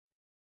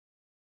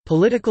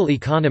Political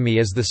economy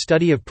is the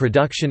study of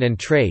production and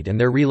trade and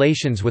their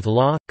relations with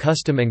law,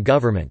 custom and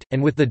government,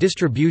 and with the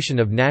distribution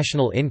of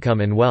national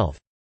income and wealth.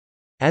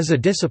 As a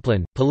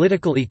discipline,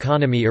 political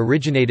economy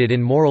originated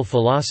in moral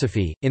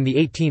philosophy, in the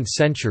 18th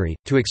century,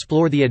 to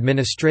explore the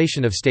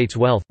administration of states'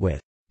 wealth, with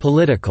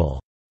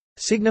 «political»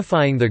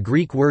 signifying the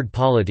Greek word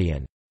polity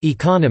and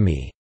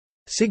 «economy»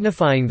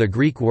 signifying the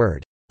Greek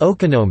word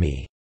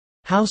 «oikonomy»,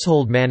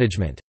 household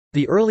management.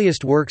 The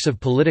earliest works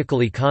of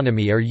political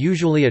economy are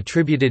usually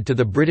attributed to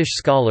the British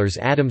scholars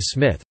Adam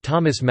Smith,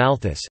 Thomas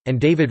Malthus, and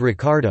David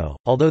Ricardo,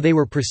 although they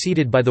were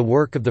preceded by the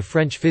work of the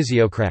French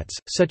physiocrats,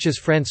 such as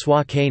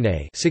François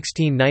Quesnay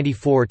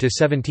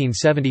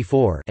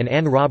 (1694–1774) and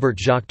Anne-Robert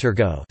Jacques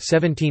Turgot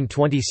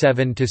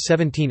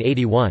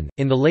 (1727–1781).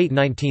 In the late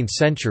 19th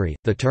century,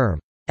 the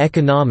term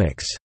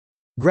economics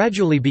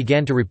gradually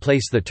began to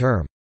replace the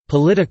term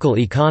political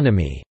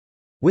economy,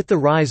 with the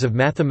rise of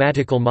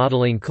mathematical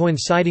modeling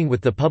coinciding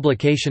with the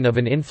publication of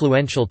an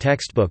influential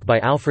textbook by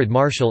Alfred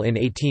Marshall in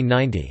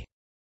 1890.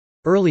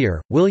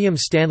 Earlier, William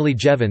Stanley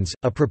Jevons,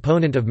 a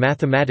proponent of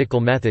mathematical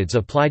methods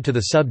applied to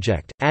the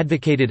subject,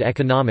 advocated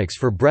economics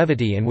for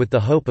brevity and with the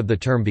hope of the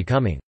term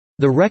becoming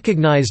the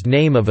recognized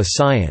name of a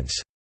science.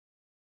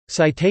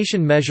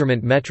 Citation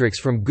measurement metrics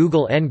from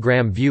Google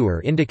Ngram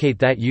Viewer indicate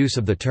that use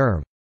of the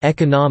term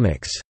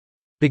economics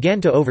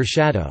began to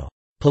overshadow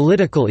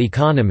political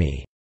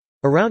economy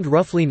around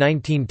roughly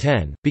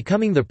 1910,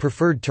 becoming the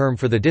preferred term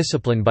for the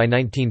discipline by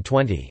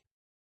 1920.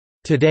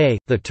 Today,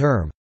 the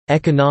term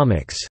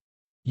economics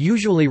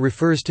usually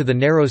refers to the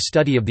narrow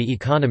study of the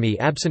economy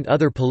absent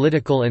other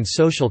political and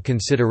social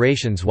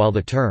considerations, while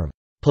the term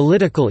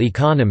political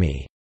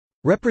economy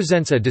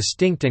represents a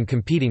distinct and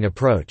competing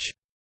approach.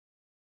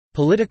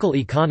 Political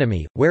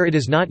economy, where it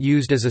is not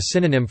used as a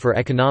synonym for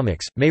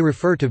economics, may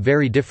refer to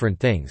very different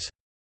things.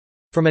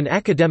 From an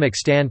academic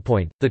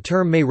standpoint, the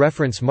term may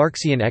reference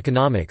Marxian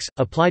economics,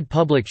 applied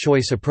public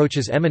choice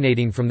approaches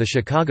emanating from the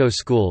Chicago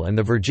School and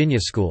the Virginia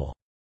School.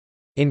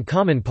 In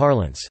common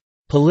parlance,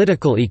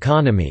 political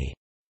economy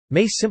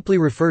may simply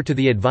refer to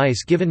the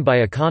advice given by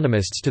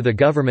economists to the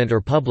government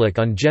or public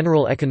on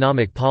general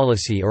economic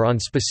policy or on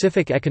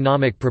specific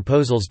economic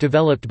proposals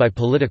developed by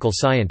political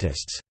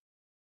scientists.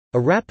 A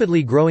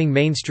rapidly growing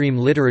mainstream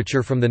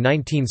literature from the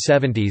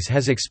 1970s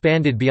has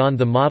expanded beyond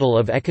the model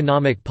of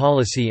economic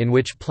policy in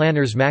which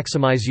planners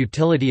maximize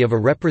utility of a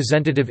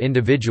representative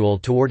individual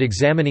toward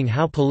examining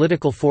how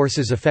political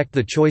forces affect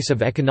the choice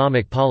of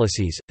economic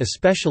policies,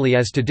 especially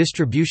as to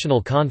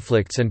distributional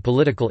conflicts and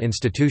political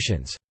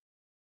institutions.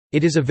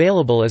 It is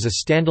available as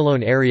a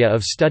standalone area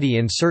of study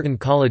in certain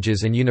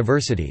colleges and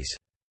universities.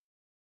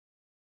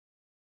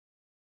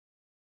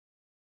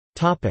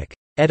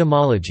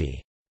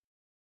 Etymology.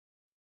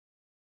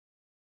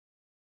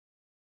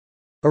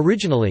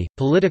 Originally,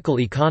 political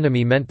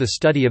economy meant the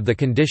study of the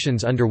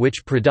conditions under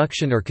which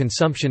production or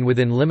consumption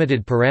within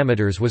limited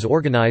parameters was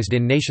organized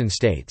in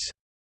nation-states.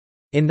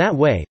 In that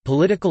way,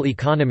 political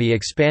economy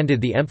expanded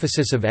the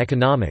emphasis of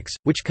economics,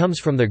 which comes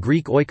from the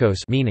Greek oikos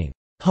meaning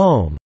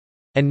home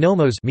and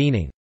nomos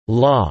meaning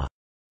law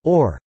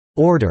or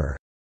order.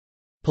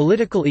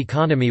 Political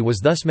economy was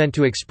thus meant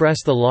to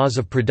express the laws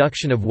of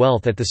production of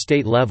wealth at the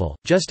state level,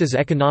 just as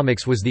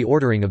economics was the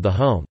ordering of the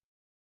home.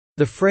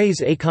 The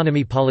phrase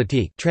économie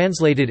politique,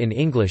 translated in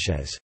English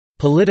as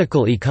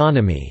political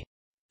economy,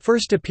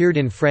 first appeared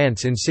in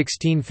France in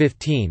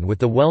 1615 with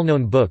the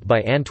well-known book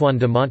by Antoine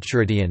de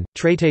Montchrestien,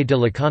 Traité de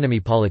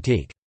l'économie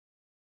politique.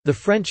 The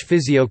French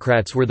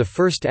physiocrats were the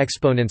first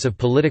exponents of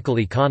political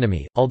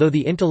economy, although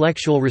the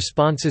intellectual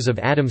responses of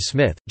Adam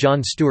Smith,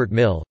 John Stuart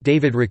Mill,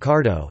 David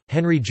Ricardo,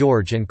 Henry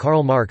George and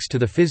Karl Marx to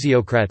the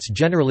physiocrats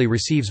generally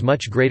receives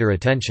much greater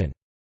attention.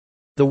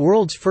 The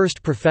world's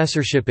first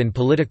professorship in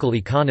political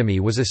economy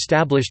was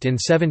established in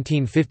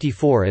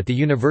 1754 at the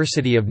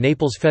University of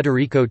Naples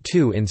Federico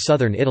II in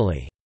southern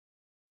Italy.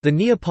 The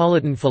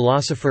Neapolitan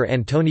philosopher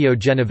Antonio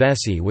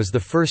Genovesi was the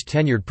first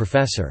tenured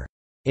professor.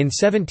 In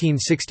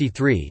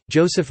 1763,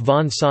 Joseph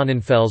von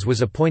Sonnenfels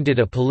was appointed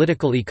a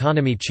political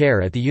economy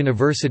chair at the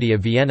University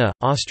of Vienna,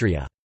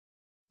 Austria.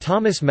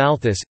 Thomas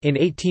Malthus, in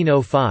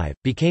 1805,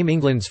 became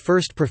England's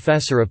first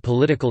professor of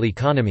political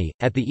economy,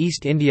 at the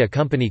East India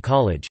Company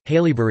College,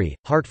 Haileybury,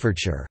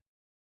 Hertfordshire.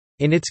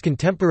 In its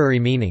contemporary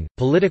meaning,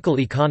 political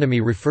economy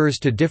refers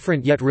to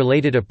different yet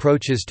related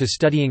approaches to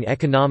studying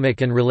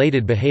economic and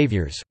related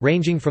behaviors,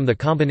 ranging from the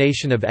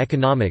combination of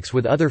economics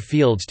with other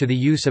fields to the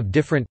use of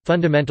different,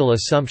 fundamental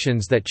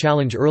assumptions that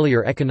challenge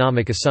earlier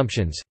economic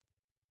assumptions.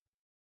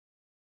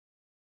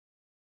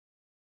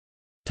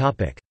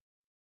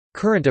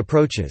 Current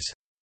approaches.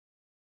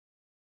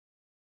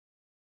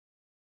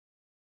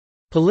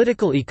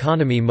 Political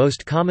economy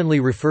most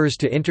commonly refers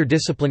to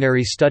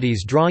interdisciplinary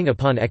studies drawing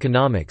upon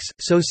economics,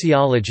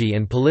 sociology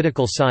and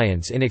political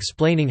science in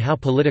explaining how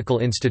political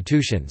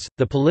institutions,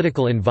 the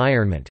political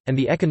environment, and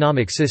the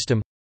economic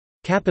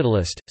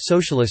system—capitalist,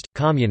 socialist,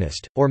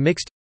 communist, or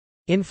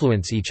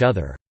mixed—influence each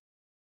other.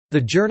 The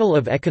Journal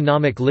of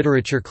Economic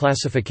Literature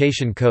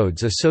classification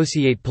codes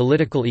associate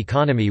political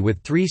economy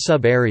with three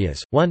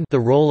sub-areas: 1 the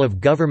role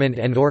of government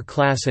and/or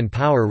class and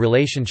power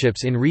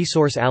relationships in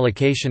resource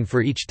allocation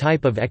for each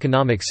type of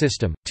economic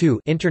system,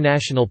 2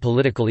 international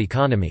political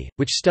economy,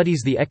 which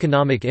studies the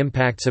economic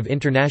impacts of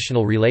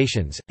international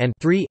relations, and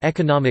 3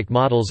 economic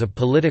models of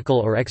political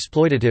or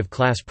exploitative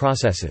class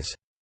processes.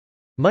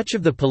 Much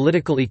of the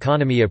political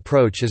economy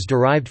approach is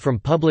derived from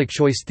public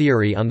choice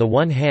theory on the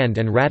one hand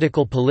and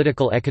radical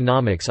political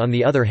economics on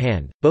the other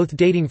hand, both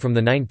dating from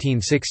the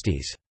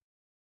 1960s.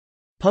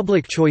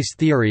 Public choice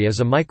theory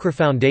is a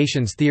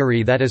microfoundations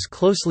theory that is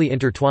closely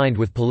intertwined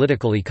with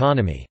political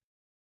economy.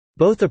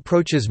 Both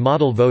approaches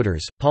model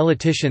voters,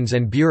 politicians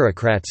and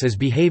bureaucrats as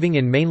behaving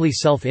in mainly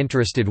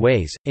self-interested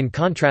ways, in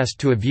contrast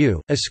to a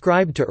view,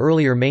 ascribed to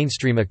earlier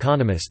mainstream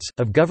economists,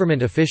 of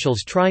government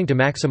officials trying to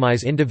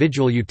maximize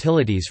individual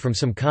utilities from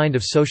some kind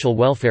of social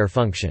welfare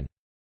function.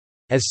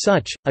 As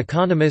such,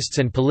 economists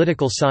and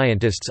political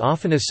scientists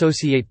often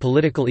associate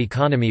political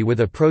economy with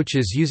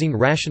approaches using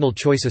rational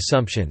choice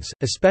assumptions,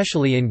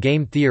 especially in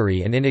game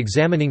theory and in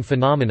examining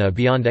phenomena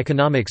beyond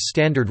economics'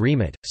 standard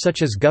remit,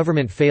 such as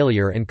government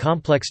failure and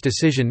complex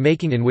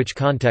decision-making, in which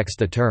context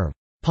the term,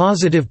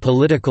 "positive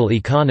political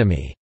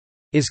economy"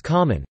 is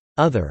common.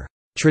 Other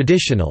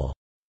traditional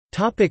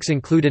topics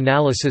include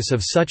analysis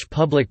of such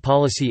public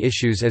policy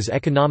issues as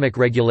economic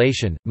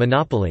regulation,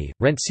 monopoly,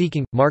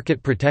 rent-seeking,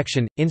 market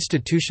protection,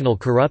 institutional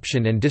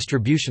corruption and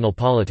distributional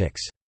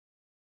politics.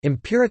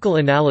 Empirical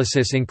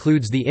analysis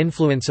includes the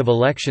influence of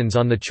elections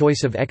on the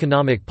choice of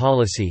economic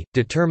policy,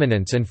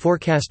 determinants and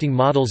forecasting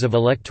models of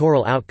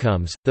electoral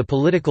outcomes, the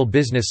political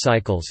business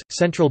cycles,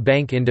 central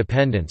bank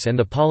independence, and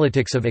the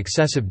politics of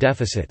excessive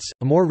deficits.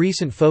 A more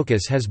recent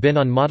focus has been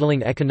on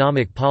modeling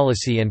economic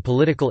policy and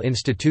political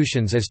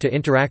institutions as to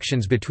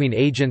interactions between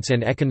agents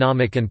and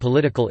economic and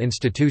political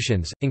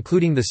institutions,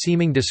 including the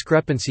seeming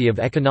discrepancy of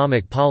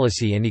economic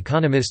policy and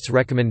economists'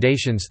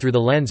 recommendations through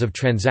the lens of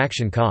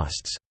transaction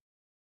costs.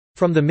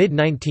 From the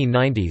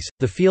mid-1990s,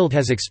 the field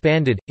has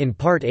expanded, in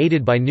part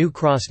aided by new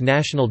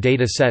cross-national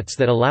data sets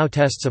that allow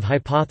tests of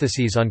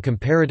hypotheses on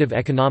comparative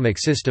economic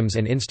systems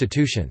and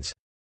institutions.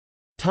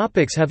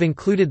 Topics have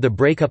included the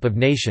breakup of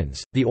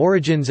nations, the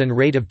origins and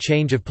rate of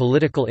change of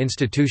political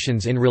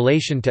institutions in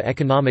relation to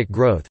economic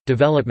growth,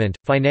 development,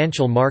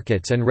 financial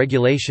markets and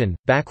regulation,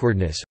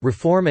 backwardness,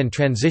 reform and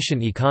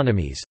transition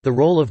economies, the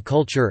role of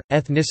culture,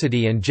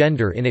 ethnicity and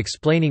gender in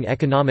explaining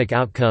economic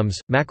outcomes,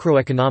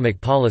 macroeconomic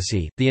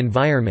policy, the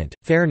environment,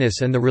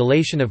 fairness and the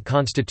relation of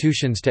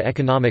constitutions to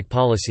economic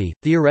policy,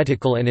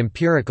 theoretical and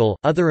empirical.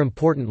 Other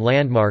important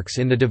landmarks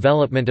in the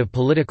development of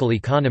political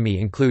economy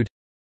include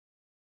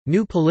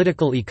New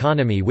political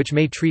economy, which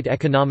may treat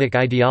economic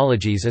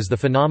ideologies as the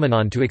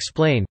phenomenon to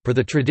explain, per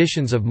the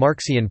traditions of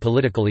Marxian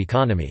political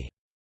economy.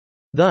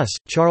 Thus,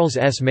 Charles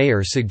S.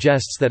 Mayer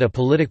suggests that a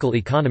political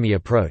economy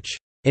approach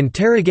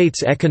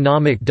interrogates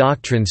economic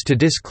doctrines to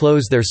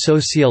disclose their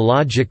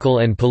sociological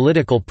and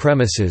political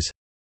premises.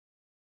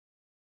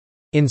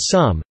 In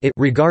sum, it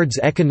regards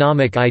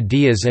economic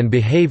ideas and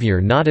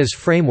behavior not as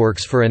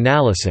frameworks for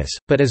analysis,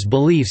 but as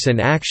beliefs and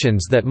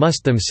actions that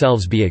must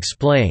themselves be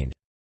explained.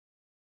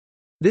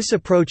 This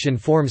approach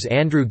informs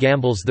Andrew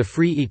Gamble's The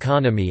Free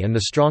Economy and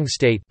the Strong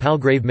State,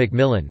 Palgrave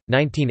Macmillan,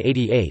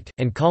 1988,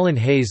 and Colin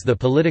Hayes' The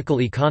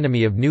Political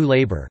Economy of New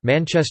Labour,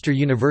 Manchester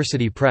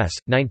University Press,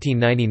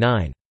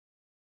 1999.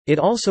 It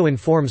also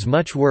informs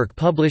much work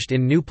published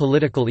in New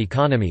Political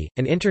Economy,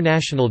 an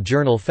international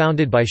journal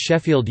founded by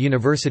Sheffield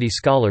University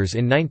scholars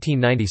in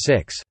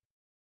 1996.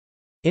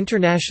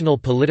 International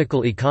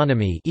Political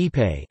Economy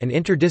 (IPE), an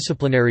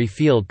interdisciplinary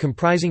field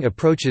comprising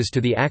approaches to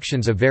the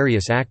actions of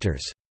various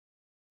actors.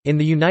 In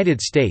the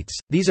United States,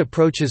 these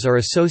approaches are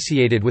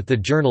associated with the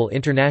journal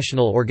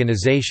International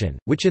Organization,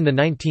 which in the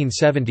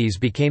 1970s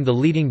became the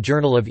leading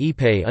journal of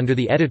IPE under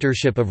the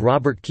editorship of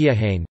Robert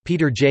Keohane,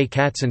 Peter J.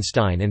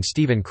 Katzenstein and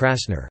Stephen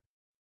Krasner.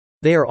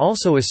 They are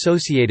also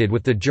associated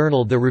with the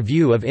journal The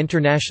Review of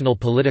International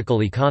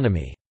Political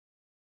Economy.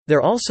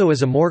 There also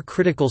is a more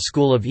critical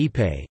school of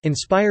IPE,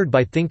 inspired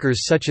by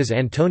thinkers such as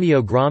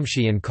Antonio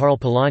Gramsci and Karl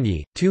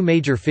Polanyi. Two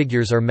major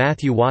figures are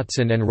Matthew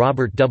Watson and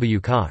Robert W.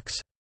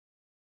 Cox.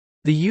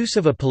 The use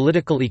of a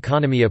political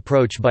economy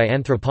approach by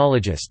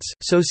anthropologists,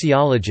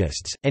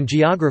 sociologists, and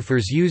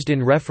geographers used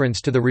in reference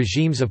to the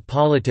regimes of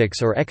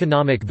politics or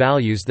economic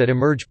values that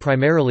emerge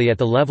primarily at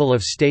the level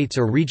of states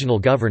or regional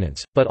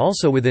governance, but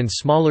also within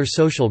smaller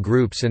social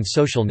groups and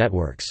social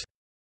networks.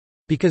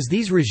 Because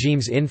these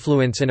regimes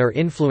influence and are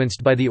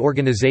influenced by the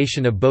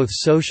organization of both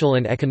social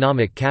and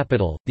economic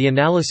capital, the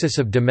analysis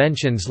of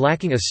dimensions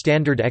lacking a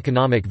standard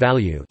economic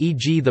value,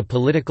 e.g. the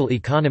political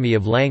economy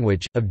of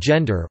language, of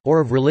gender,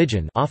 or of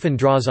religion, often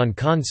draws on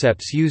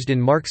concepts used in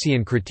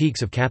Marxian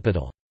critiques of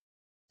capital.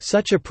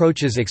 Such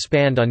approaches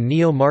expand on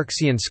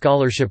neo-Marxian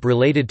scholarship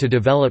related to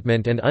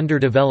development and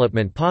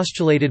underdevelopment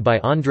postulated by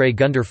André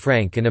Gunder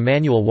Frank and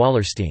Emanuel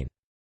Wallerstein.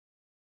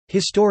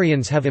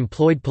 Historians have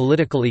employed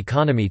political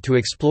economy to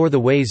explore the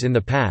ways in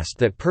the past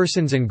that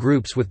persons and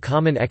groups with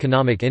common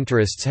economic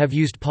interests have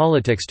used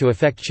politics to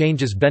effect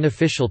changes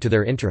beneficial to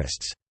their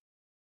interests.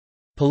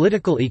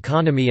 Political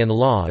economy and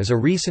law is a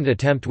recent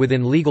attempt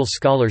within legal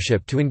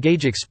scholarship to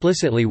engage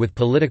explicitly with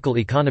political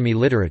economy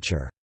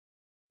literature.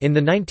 In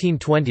the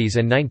 1920s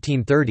and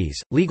 1930s,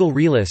 legal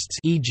realists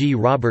e.g.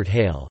 Robert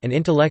Hale and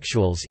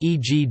intellectuals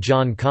e.g.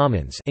 John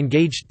Commons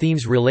engaged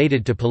themes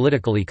related to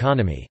political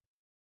economy.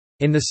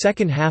 In the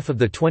second half of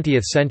the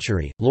 20th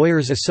century,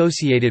 lawyers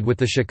associated with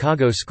the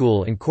Chicago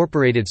School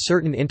incorporated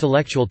certain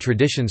intellectual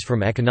traditions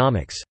from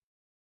economics.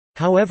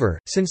 However,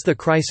 since the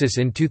crisis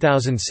in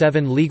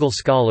 2007, legal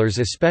scholars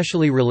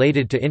especially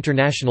related to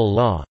international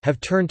law, have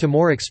turned to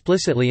more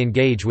explicitly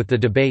engage with the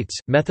debates,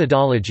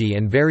 methodology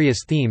and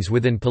various themes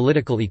within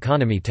political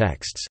economy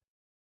texts.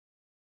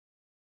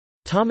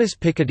 Thomas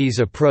Piketty's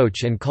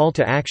approach and call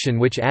to action,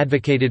 which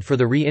advocated for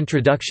the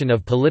reintroduction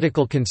of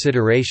political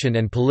consideration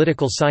and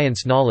political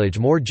science knowledge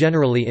more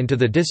generally into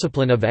the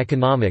discipline of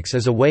economics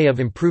as a way of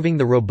improving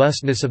the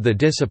robustness of the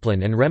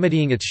discipline and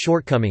remedying its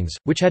shortcomings,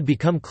 which had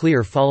become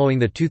clear following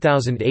the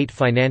 2008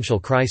 financial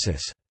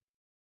crisis.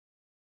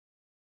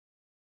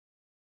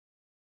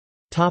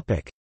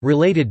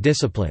 Related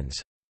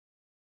disciplines.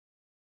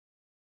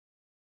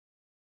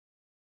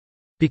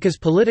 Because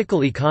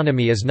political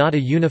economy is not a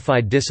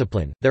unified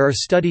discipline, there are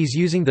studies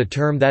using the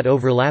term that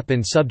overlap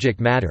in subject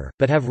matter,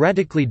 but have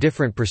radically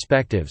different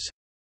perspectives.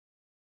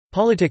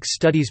 Politics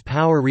studies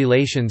power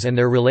relations and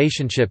their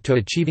relationship to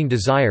achieving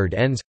desired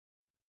ends.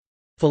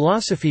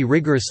 Philosophy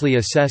rigorously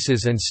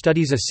assesses and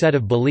studies a set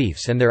of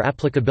beliefs and their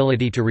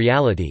applicability to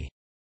reality.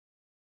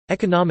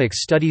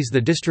 Economics studies the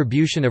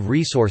distribution of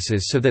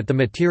resources so that the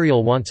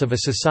material wants of a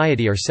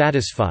society are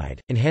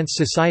satisfied, enhance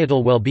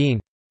societal well-being.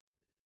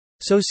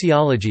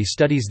 Sociology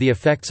studies the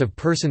effects of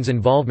persons'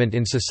 involvement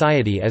in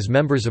society as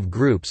members of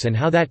groups and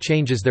how that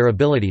changes their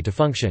ability to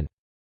function.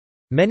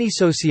 Many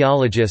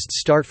sociologists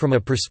start from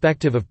a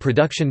perspective of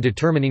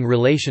production-determining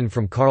relation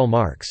from Karl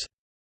Marx.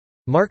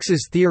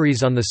 Marx's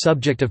theories on the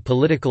subject of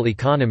political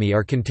economy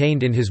are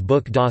contained in his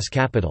book Das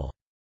Kapital.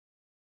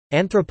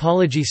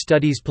 Anthropology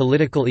studies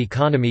political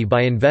economy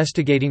by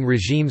investigating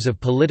regimes of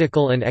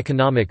political and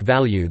economic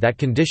value that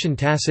condition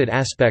tacit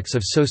aspects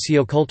of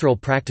sociocultural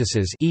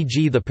practices,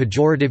 e.g. the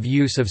pejorative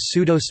use of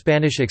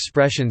pseudo-Spanish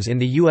expressions in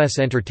the U.S.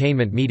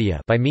 entertainment media,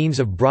 by means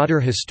of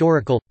broader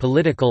historical,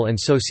 political and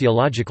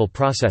sociological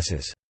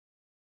processes.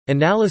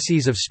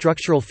 Analyses of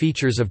structural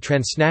features of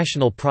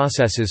transnational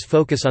processes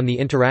focus on the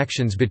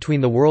interactions between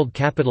the world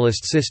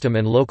capitalist system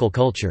and local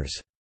cultures.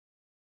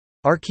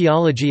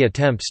 Archaeology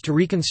attempts to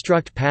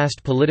reconstruct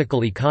past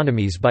political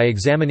economies by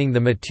examining the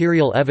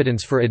material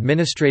evidence for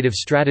administrative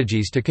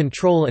strategies to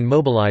control and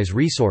mobilize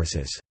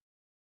resources.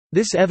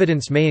 This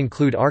evidence may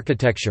include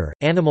architecture,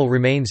 animal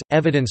remains,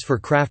 evidence for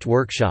craft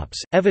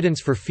workshops,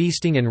 evidence for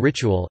feasting and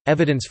ritual,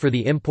 evidence for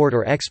the import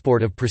or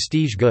export of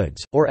prestige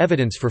goods, or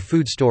evidence for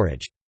food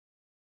storage.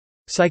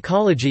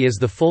 Psychology is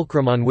the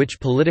fulcrum on which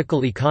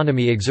political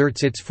economy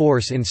exerts its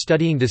force in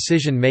studying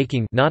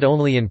decision-making, not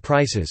only in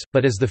prices,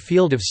 but as the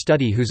field of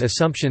study whose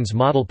assumptions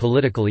model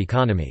political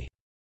economy.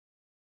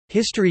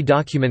 History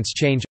documents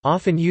change,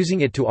 often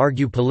using it to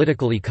argue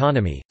political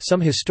economy. Some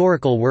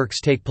historical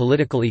works take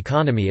political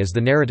economy as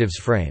the narrative's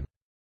frame.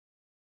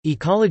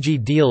 Ecology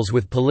deals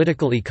with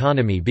political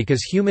economy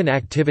because human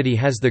activity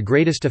has the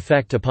greatest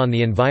effect upon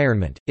the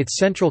environment, its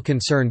central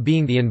concern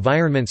being the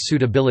environment's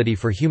suitability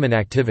for human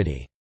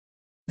activity.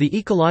 The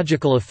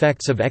ecological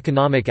effects of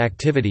economic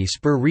activity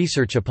spur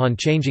research upon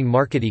changing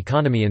market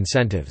economy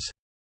incentives.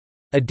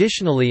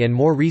 Additionally and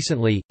more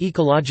recently,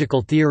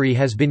 ecological theory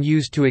has been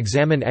used to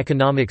examine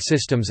economic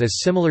systems as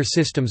similar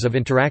systems of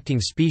interacting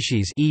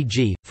species,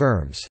 e.g.,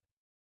 firms.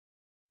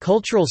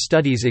 Cultural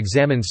studies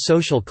examines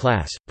social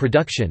class,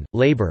 production,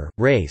 labor,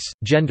 race,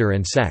 gender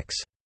and sex.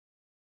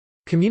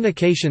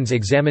 Communications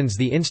examines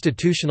the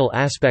institutional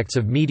aspects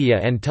of media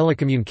and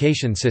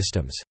telecommunication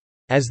systems.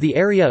 As the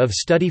area of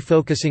study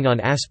focusing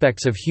on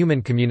aspects of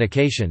human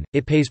communication,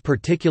 it pays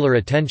particular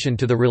attention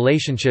to the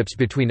relationships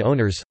between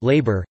owners,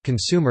 labor,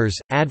 consumers,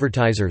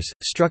 advertisers,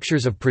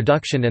 structures of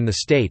production and the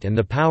state and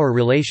the power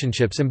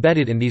relationships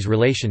embedded in these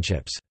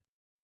relationships.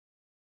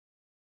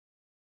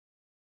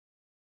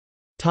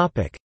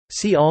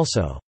 See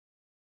also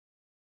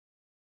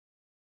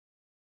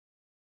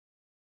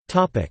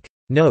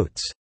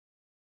Notes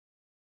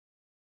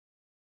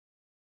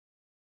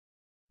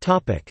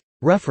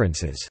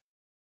References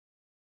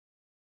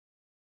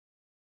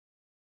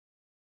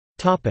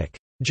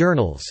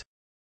Journals.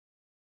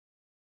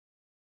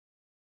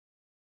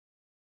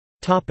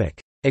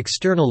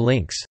 External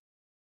links.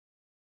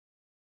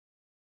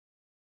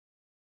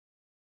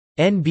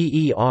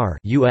 NBER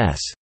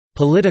US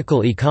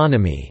Political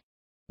Economy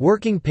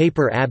Working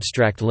Paper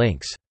Abstract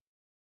links.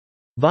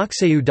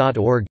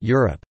 Voxeu.org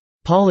Europe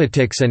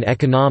Politics and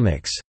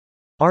Economics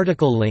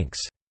article links.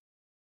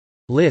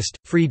 List,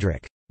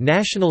 Friedrich.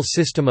 National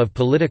System of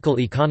Political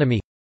Economy.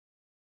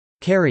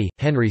 Carey,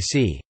 Henry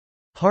C.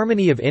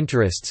 Harmony of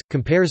Interests,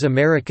 compares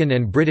American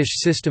and British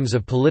systems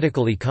of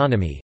political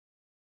economy.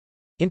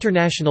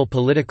 International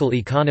Political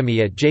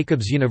Economy at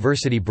Jacobs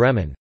University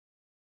Bremen.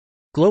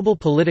 Global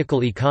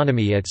Political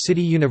Economy at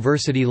City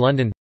University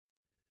London.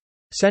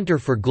 Centre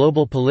for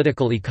Global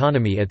Political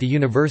Economy at the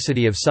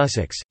University of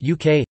Sussex,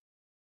 UK.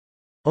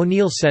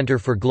 O'Neill Center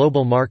for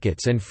Global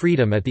Markets and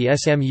Freedom at the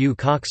SMU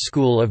Cox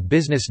School of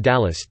Business,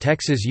 Dallas,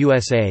 Texas,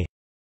 USA.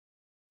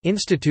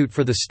 Institute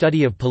for the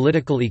Study of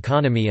Political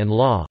Economy and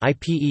Law at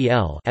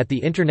the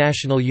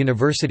International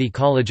University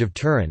College of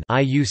Turin,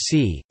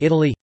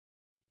 Italy.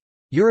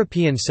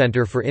 European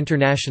Centre for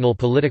International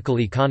Political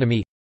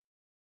Economy.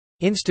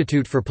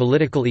 Institute for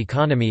Political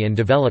Economy and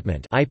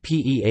Development,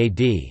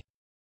 IPEAD.